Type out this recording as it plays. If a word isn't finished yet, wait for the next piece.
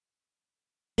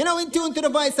now in tune to the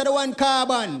voice of the one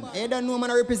Carbon. You don't know man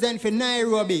I represent for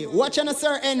Nairobi. Watch on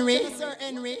Sir Henry.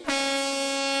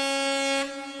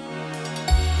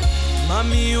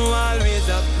 Mommy, you always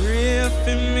a pray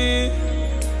for me.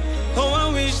 Oh,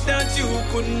 I wish that you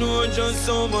could know just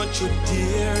how much you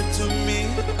dear to me.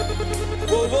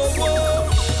 Whoa, whoa, whoa.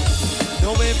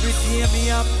 Now every day me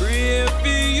a pray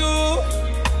for you.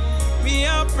 Me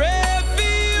a pray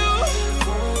for you.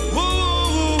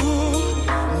 Ooh,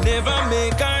 never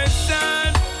make her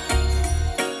sad.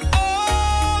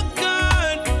 Oh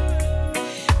God,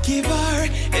 give her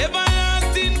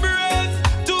everlasting breath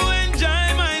to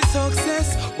enjoy my success.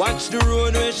 Watch the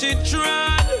road where she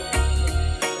trod.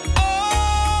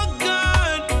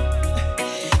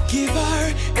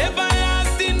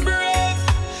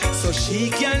 She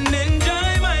can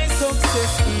enjoy my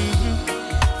success.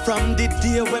 From the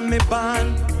day when me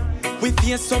born, we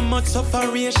face so much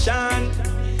sufferation.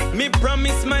 Me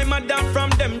promise my mother from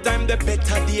them time the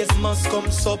better days must come.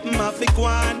 Something have to go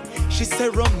on. She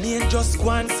said, Romain, just go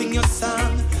and sing your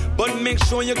song, but make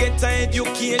sure you get an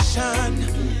education.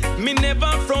 Me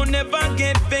never frown, never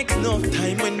get vexed. No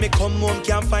time when me come home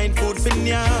can't find food for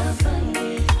nyam.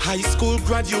 High school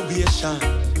graduation,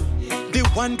 the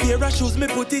one pair of shoes me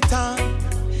put it on.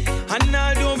 And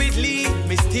although it lead,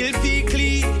 me still feel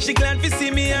clean. She glad to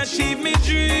see me achieve me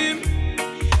dream.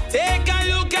 Take a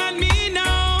look at me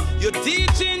now. Your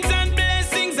teachings and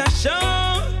blessings are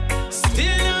shown.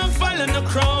 Still I'm following the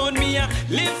crowd. Me a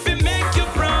live to make you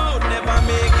proud. Never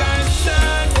make her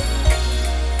sad.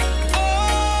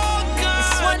 Oh God,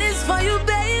 this one is for you,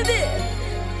 baby.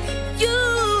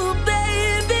 You,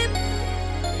 baby.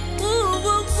 Ooh,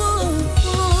 ooh, ooh.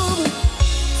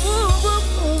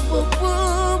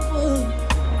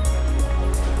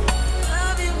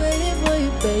 I'll be waiting for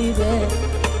you, baby.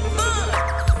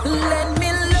 Let me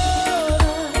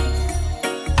love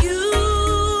you,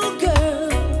 girl.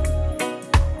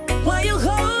 Why you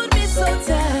hold me so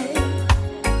tight?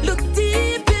 Look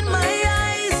deep in my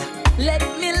eyes. Let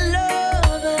me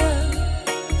love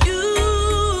you,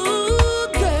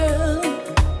 girl.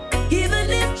 Even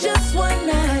if just one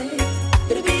night,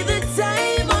 it'll be the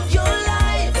time of your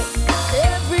life.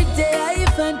 Every day I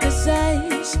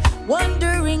fantasize,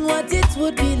 wondering what it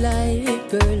would be like,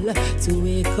 girl, to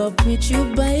wake up with you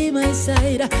by my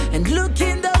side and look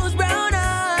in those brown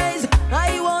eyes.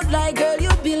 I won't lie, girl, you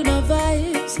build my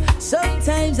vibes.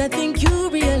 Sometimes I think you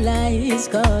realize,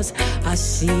 cause I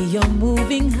see you're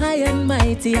moving high and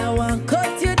mighty. I want to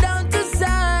cut you down to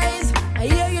size. I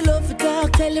hear you love to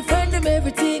talk, tell your friend them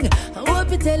everything. I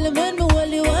hope you tell them when me hold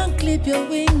you and clip your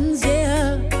wings,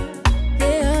 yeah.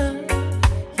 Yeah,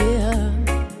 yeah.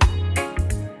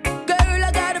 Girl,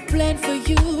 I got a plan for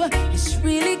you. It's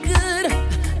really good.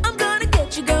 I'm gonna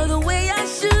get you, girl, the way I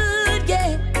should,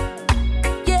 yeah.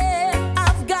 Yeah,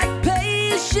 I've got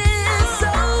patience,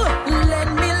 so let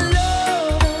me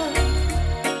love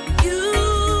you,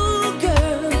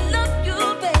 girl. Love you,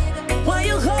 baby. Why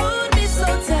you hold me so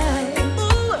tight?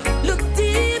 Ooh, look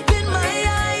deep in my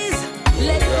eyes.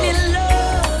 Let me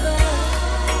love.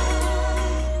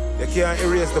 You can't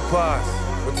erase the past,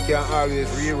 but you can always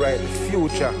rewrite the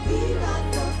future.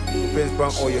 Depends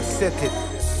on how you set it.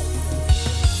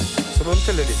 So I'm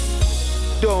telling you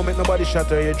this. Don't make nobody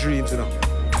shatter your dreams, you know.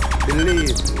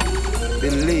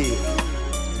 Believe.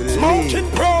 Smoking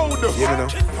proud. You know.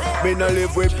 Me no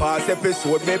live with past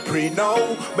episode, me pre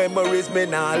now. Memories me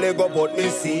nah let go, but me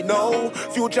see now.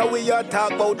 Future we a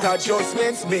talk about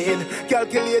adjustments made.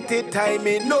 Calculated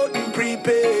timing, nothing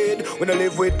prepaid. When I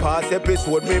live with past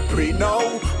episode, me pre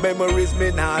now. Memories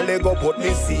me nah let go, but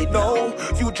me see now.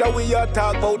 Future we a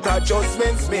talk about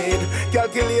adjustments made.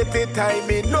 Calculated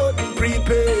timing, nothing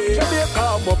prepaid.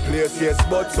 Jamaica my place, yes,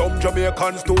 but some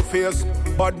Jamaicans too fierce.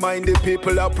 Bad-minded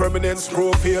people are permanent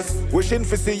screw face. Wishing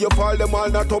for see you fall, them all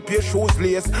not up your shoes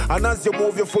lace. And as you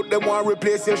move your foot, them want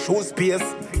replace your shoe space.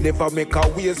 Never make a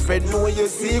waste friend know your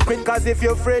secret. Cause if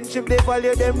your friendship they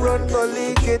value them, run no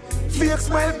leak it. Fake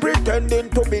smile pretending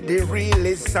to be the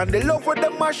realest. And the love with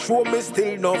them a show me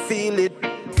still no feel it.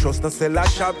 Trust no sell a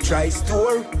shop, try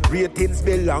store. Ratings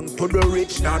belong to the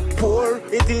rich, not poor.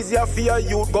 It easier for your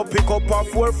youth go pick up a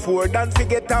 4-4 than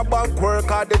forget a bank work.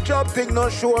 Cause the job thing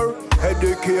not sure.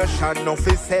 Education no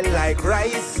fi sell like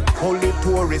rice. Only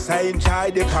tourists I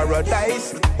enjoy the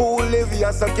paradise. Who live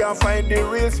here so can't find the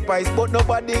real spice. But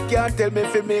nobody can tell me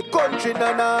fi me country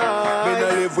na nice. Me no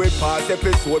live with past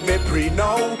episode me pre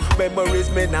now.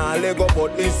 Memories me nah let go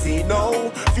but me see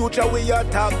now. Future we a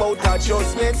talk about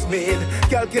adjustments made.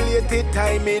 Calculated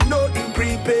timing, nothing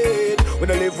prepaid.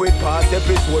 When I live with past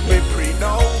episode me pre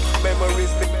now.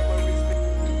 Memories me.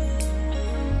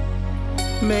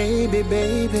 Maybe,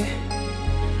 baby,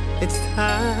 It's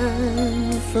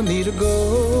time for me to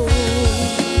go.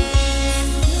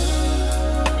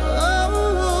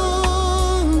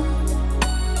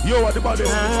 Yo, what about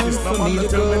Time for me to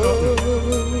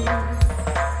go.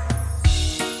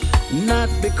 Not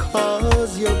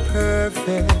because you're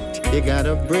perfect, you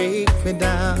gotta break me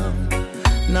down.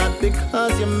 Not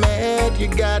because you're mad, you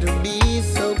gotta be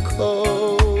so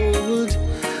cold.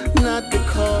 Not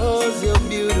because you're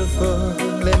beautiful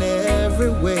in every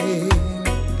way.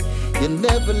 You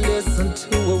never listen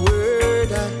to a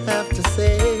word I have to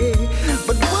say.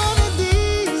 But one of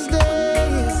these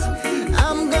days,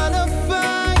 I'm gonna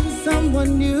find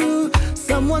someone new,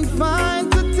 someone fine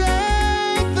to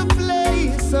take the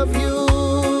place of you.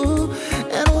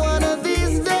 And one of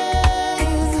these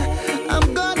days,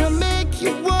 I'm gonna make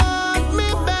you want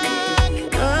me back.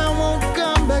 I won't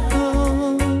come back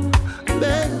home,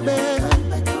 baby.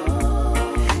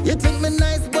 You think me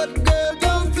nice, but girl,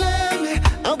 don't play me.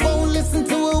 I won't listen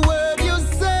to a word you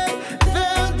say.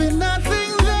 There'll be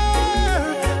nothing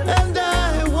there, and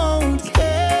I won't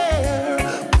care.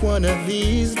 One of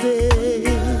these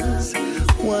days,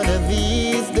 one of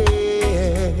these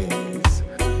days,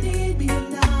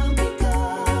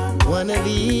 one of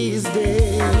these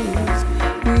days.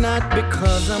 Not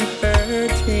because I'm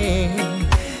hurting,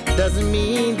 doesn't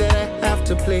mean that I have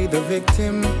to play the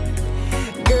victim.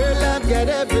 Girl, I've got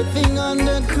everything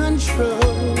under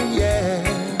control, yeah.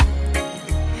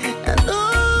 And oh,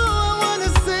 I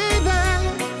wanna say that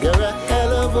you're a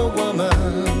hell of a woman.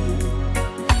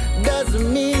 Doesn't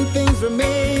mean things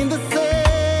remain the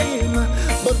same.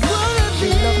 But what if she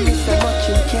love me so much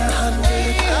you can't handle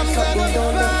it. Something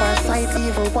down the far side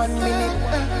even 1 minute.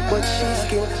 But she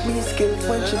skilled, me skilled.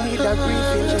 When she need a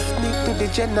refill, just sneak to the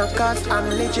Jenna cause I'm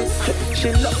legit.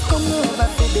 She love come over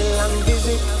for the long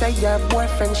visit. Say your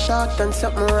boyfriend short and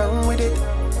something wrong with it.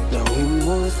 Now we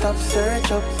won't stop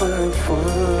search up her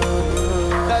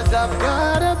phone. Cause I've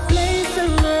got a place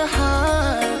in her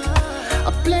heart.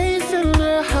 A place in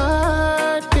her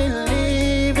heart,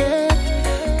 believe it.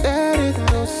 That is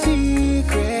no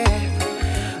secret.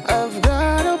 I've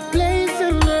got a place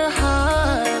in her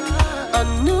heart. I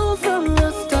knew from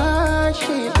the start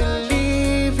she'd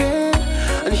believe it,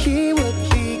 and she would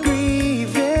be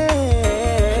grieving.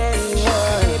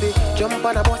 Baby, jump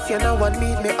on a bus, you know, and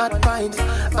meet me at Pines.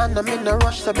 And I'm in a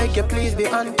rush, so beg you please be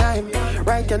on time.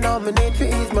 Right now, me need to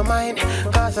ease my mind.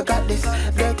 Cause I got this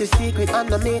dirty secret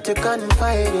and I need to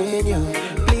confide in you.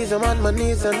 Please, I'm on my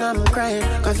knees and I'm crying.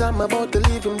 Cause I'm about to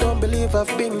leave him, don't believe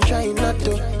I've been trying not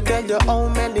to. Tell you how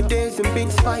many days I've been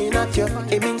spying at you.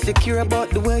 I'm insecure about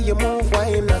the way you move, why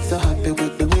I'm not so happy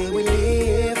with the way we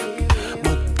live.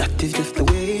 But that is just the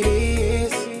way it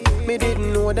is. Me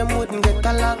didn't know them wouldn't get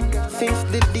along since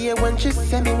the day when she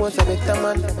said me was a better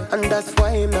man. And that's why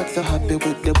I'm not so happy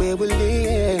with the way we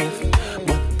live.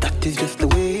 But that is just the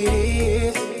way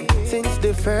it is. Since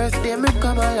the first day me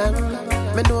come along,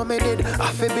 me know me did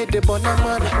have to be the bonner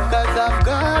man. Cause I've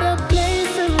got a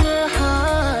place in her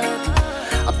heart.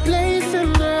 A place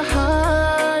in her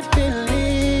heart,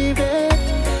 believe it.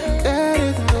 That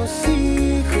is no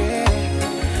secret.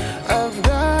 I've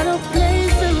got a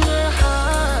place in her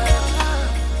heart.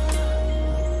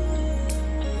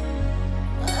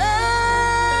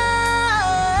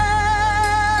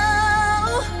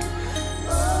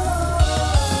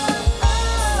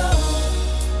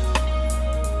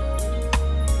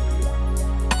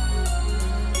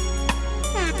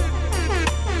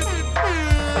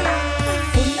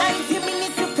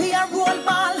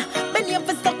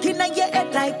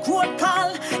 Like road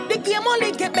call. The game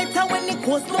only get better when it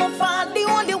goes no far. The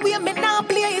only way me now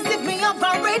play is if me have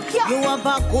a red card. You have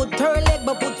a good turn leg,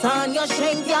 but put on your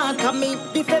shank yard. Come in,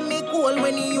 defend me cool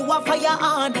when you are fire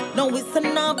hard. Now it's a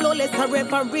now blow, let's a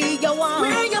referee you want.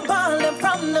 Where you balling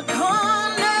from the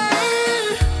corner?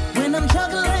 When I'm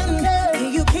juggling,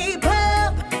 can you keep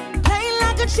up? Playing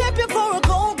like a champion for a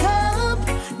gold cup.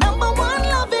 Number one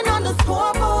loving on the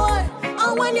scoreboard.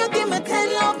 And when you give me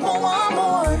 10 love, more.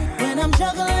 I'm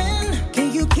juggling,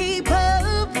 can you keep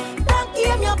up? That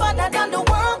game you're better than the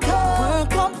World Cup. World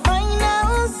Cup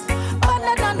finals,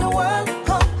 better than the World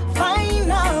Cup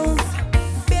finals.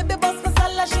 Baby boss my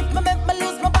salad shift, me make me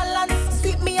lose my balance.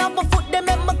 Sweep me off my foot, they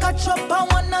make me catch up on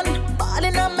one hand.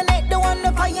 Balling on my neck, the one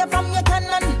the fire from your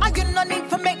cannon. And you no need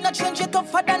to make no change, you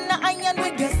tougher than the iron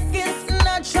with your skills.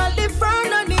 Naturally firm,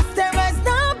 no need steroids,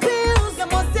 no pills. You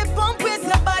must say pump with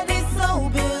your body so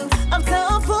built. I'm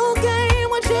tough, okay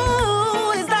with you.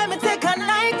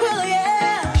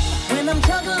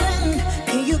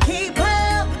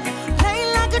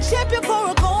 Champion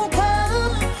for a gold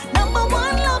cup. Number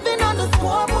one loving on the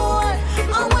scoreboard.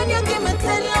 And when you give me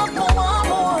 10 love,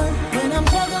 more. When I'm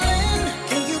juggling.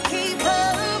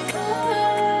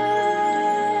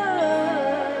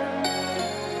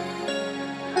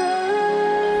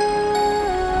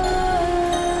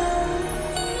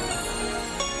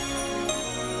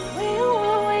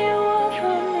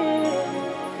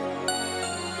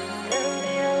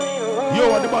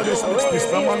 baddest mix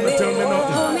this, no man to tell me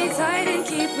nothing. Hold me tight and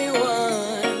keep me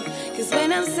warm, 'cause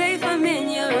when I'm safe, I'm in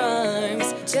your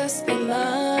arms. Just be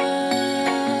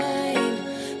mine,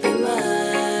 be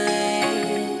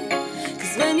mine.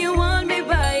 'Cause when you want me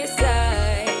by your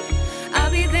side, I'll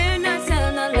be there, not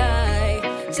tell, not lie.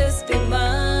 Just be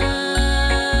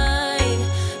mine,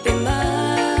 be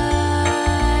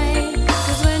mine.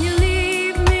 'Cause when you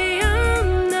leave me, I'm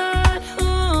not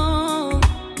home.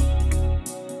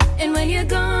 And when you're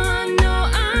gone, no,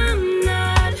 I'm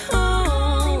not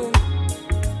home.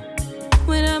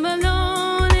 When I'm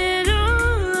alone, it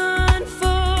all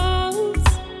unfolds.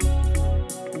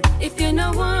 If you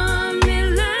don't want me,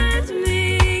 let me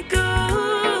go.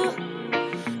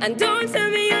 And don't tell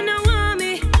me you don't want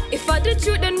me. If I the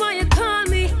truth, then why you call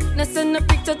me? Now send a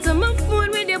picture to my phone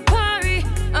with your party.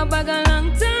 A bag of long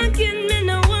talking, me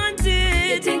no want it.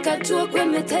 You think I joke when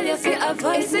me tell you fi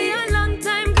avoid? Say a long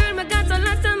time, girl, me got a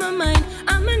lot on my mind.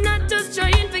 I'm not just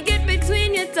trying to get between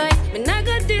your thighs. Me not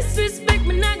got disrespect,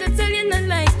 me not got tell you no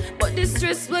lies. But the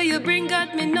stress where you bring got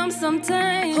me numb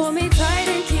sometimes. Hold me tight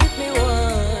and keep me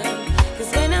warm,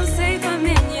 'cause when I'm safe, I'm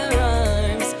in your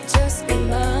arms. Just be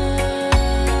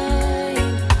mine,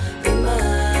 be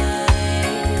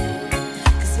mine.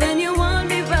 'Cause when you want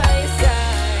me by your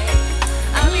side,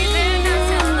 I'll be there, not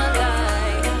tell no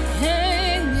lie.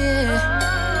 Hey, yeah.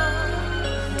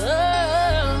 Oh,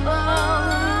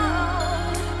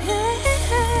 hey,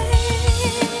 hey.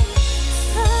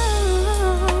 Oh,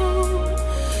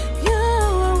 you're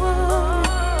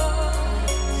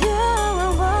a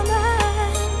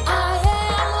woman. I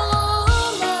am a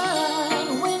woman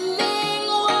winning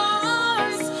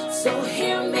wars. So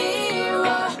hear me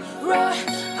roar, roar.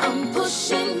 I'm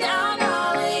pushing down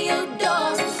all of your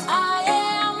doors. I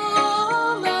am a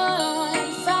woman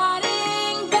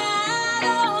fighting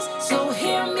battles. So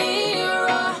hear me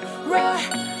roar, roar.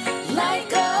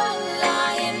 Like a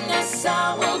lioness, I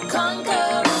will conquer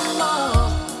them all.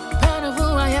 Proud of who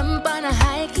I am, but a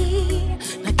high key.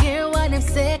 Not care what them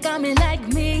say, coming like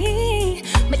me.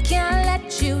 Me can't let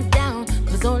you down,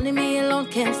 'cause only me alone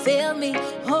can feel me.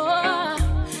 Oh,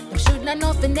 them should not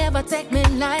know if they never take me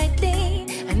lightly.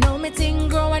 I know me thing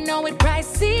grow, I know it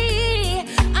pricey.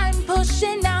 I'm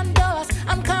pushing down doors,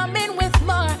 I'm coming with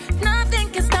more. Nothing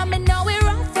can stop me, now we're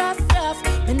rough, rough, rough.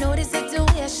 We know the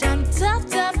situation, tough,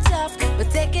 tough, tough. But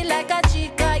take it like a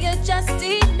chica, you're just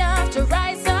enough to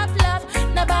rise up, love.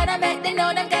 Nobody make they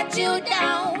know them get you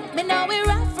down. Me know we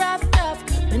rough, rough, rough.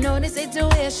 Me know the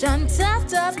situation, tough,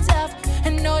 tough, tough.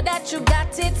 And know that you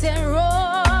got it and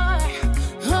roar.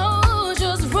 Oh,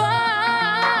 just roar.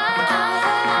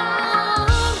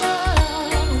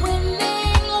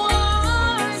 Winning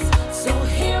wars. So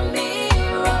hear me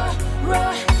roar,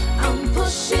 roar. I'm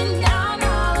pushing down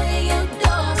all of your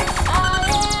doors. I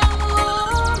am a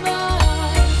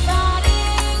woman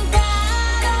fighting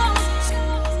battles.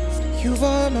 You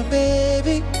are my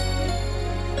baby.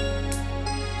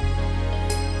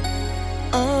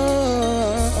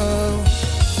 Oh,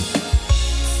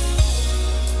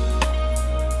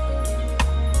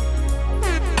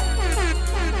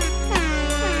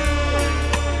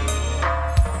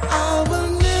 I will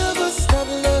never stop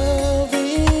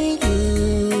loving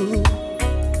you.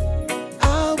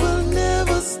 I will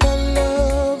never stop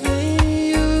loving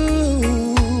you.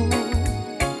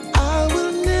 I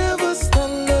will never stop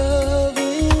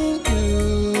loving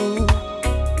you.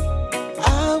 I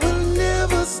will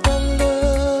never stop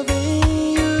loving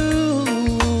you.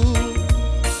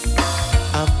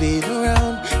 I've been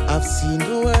around, I've seen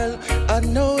the world. I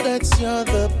know that you're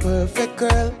the perfect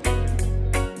girl.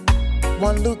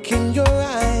 One look in your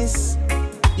eyes,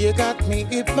 you got me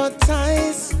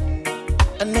hypnotized.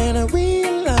 And then I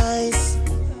realize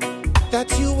that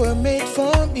you were made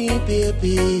for me,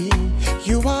 baby.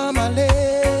 You are my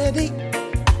lady,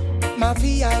 my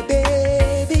VI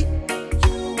baby.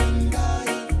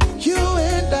 You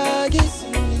and I,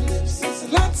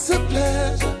 lots of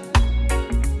pleasure.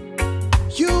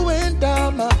 You and I,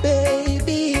 my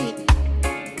baby.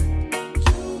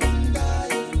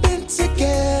 Been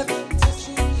together,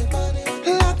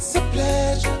 lots of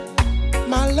pleasure,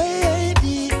 my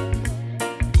lady.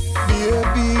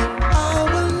 Baby, I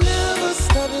will never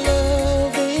stop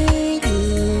loving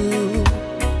you.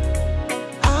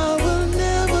 I will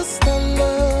never stop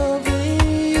loving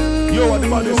you. Yo, what the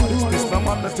baddest mix this, no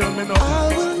man to tell me nothing. I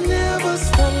will never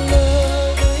stop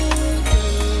loving you.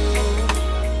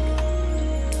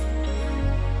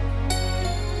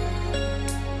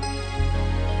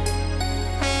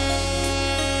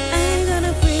 Ain't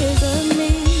gonna preserve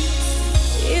me.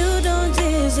 You don't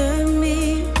deserve me,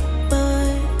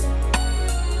 but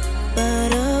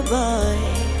oh boy,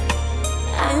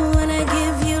 I wanna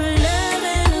give you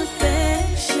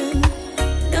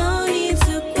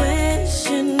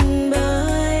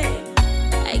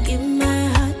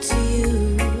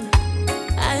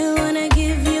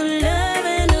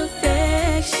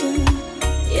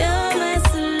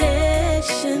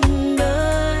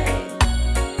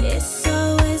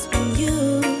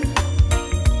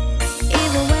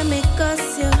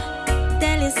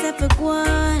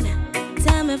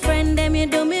friend, them you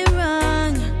do me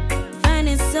wrong. Find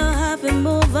it so hard to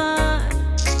move on.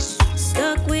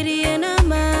 Stuck with you in a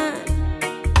man.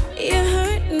 You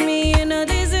hurt me, you know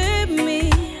deserve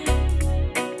me.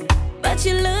 But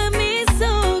you love me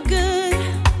so good.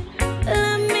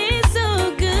 Love me so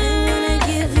good. I wanna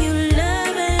give you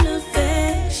love and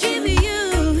affection. Give you,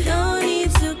 don't need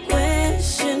to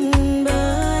question,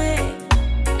 boy.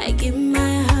 I give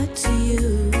my heart to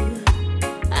you.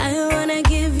 I wanna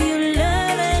give you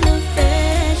love and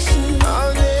affection.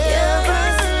 I'll Your never,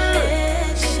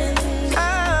 selection.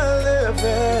 I'll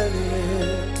never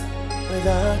live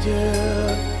without you.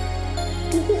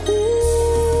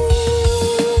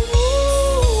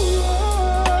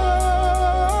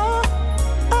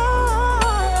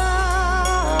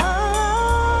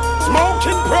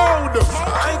 Smoking proud.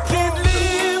 I can't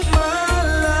live my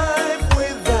life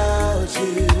without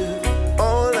you.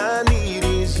 All I need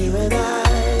is you and I.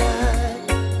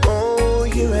 Oh,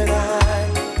 you and I.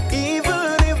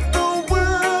 Even if the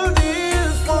world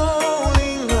is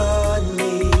falling on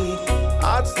me,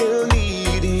 I'd still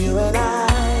need you and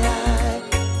I.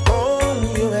 Oh,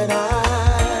 you and I.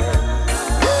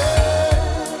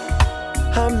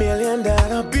 $1 million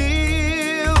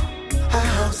bill, a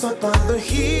house up on the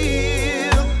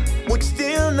hill would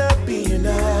still not be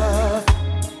enough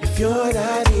if you're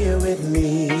not here with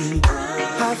me.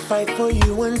 I fight for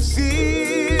you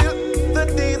until the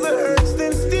day the hurt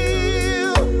stands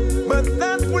still, but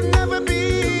that would never be.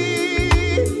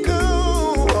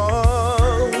 'Cause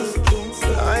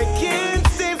I can't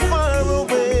stay far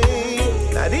away,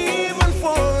 not even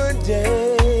for a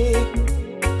day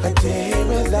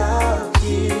without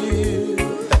you.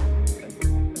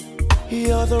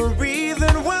 You're the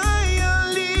reason why I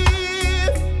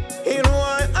live and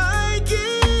why I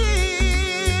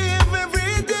give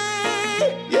every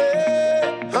day.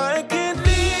 Yeah, I can't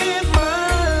live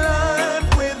my life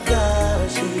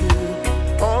without you.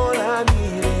 All I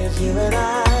need is you and I.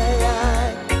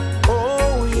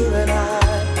 Oh, you and I.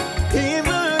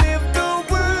 Even if the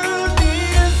world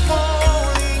is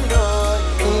falling on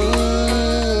me.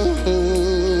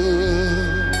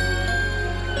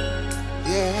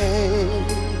 Yeah.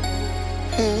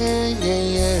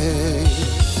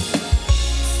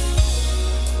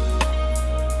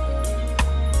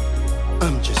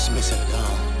 I'm just messing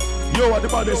around. Yo, what the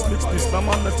baddest mix this? No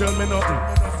man, tell me nothing.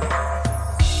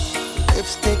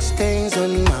 Lipstick stains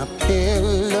on my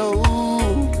pillow.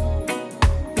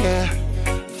 Yeah,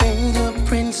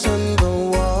 fingerprints on the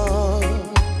wall.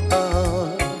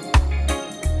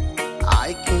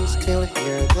 I can still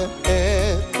hear the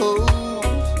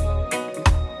echoes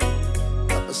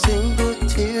of a single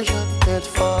teardrop that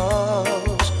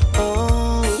falls.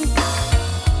 Oh,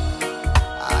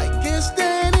 I guess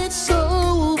that it's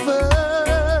over.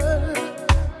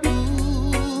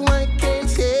 Ooh, I can't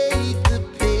take the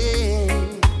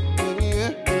pain.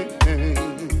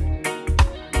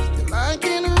 Still I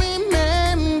can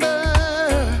remember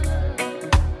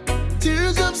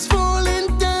teardrops falling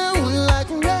down like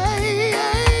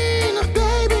rain.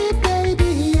 Baby,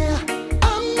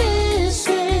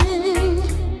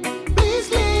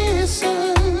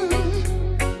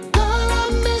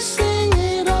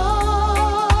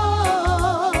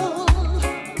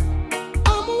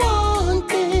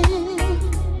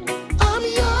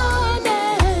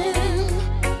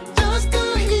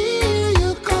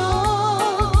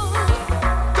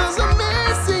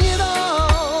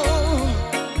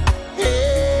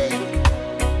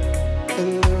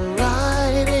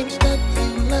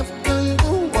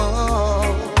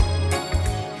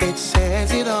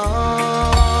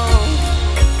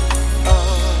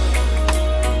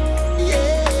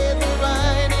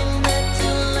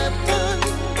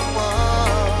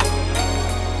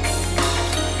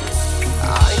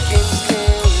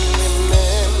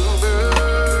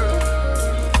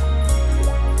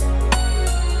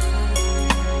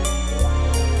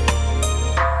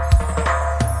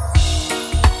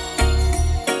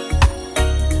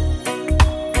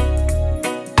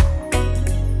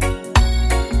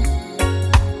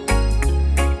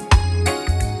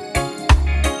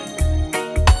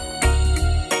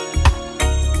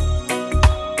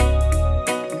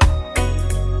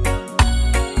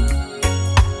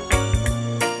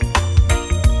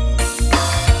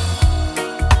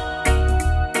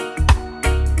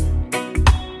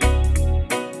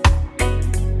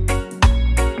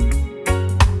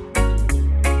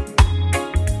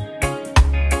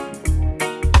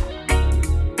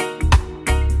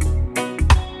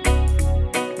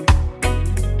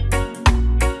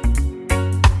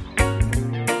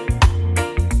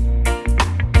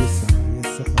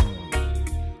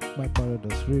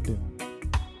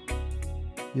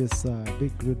 Yes,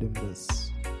 big rhythm this.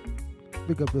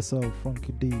 Big up yourself,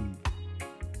 Frankie D.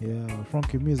 Yeah,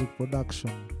 Frankie Music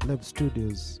Production, Lab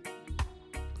Studios.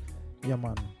 Yeah,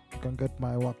 man. You can get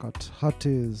my work at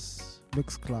Hatties,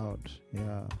 Mixcloud.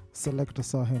 Yeah, Selector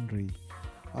Sir Henry.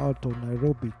 Out of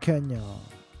Nairobi, Kenya.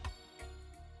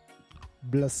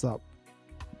 Bless up.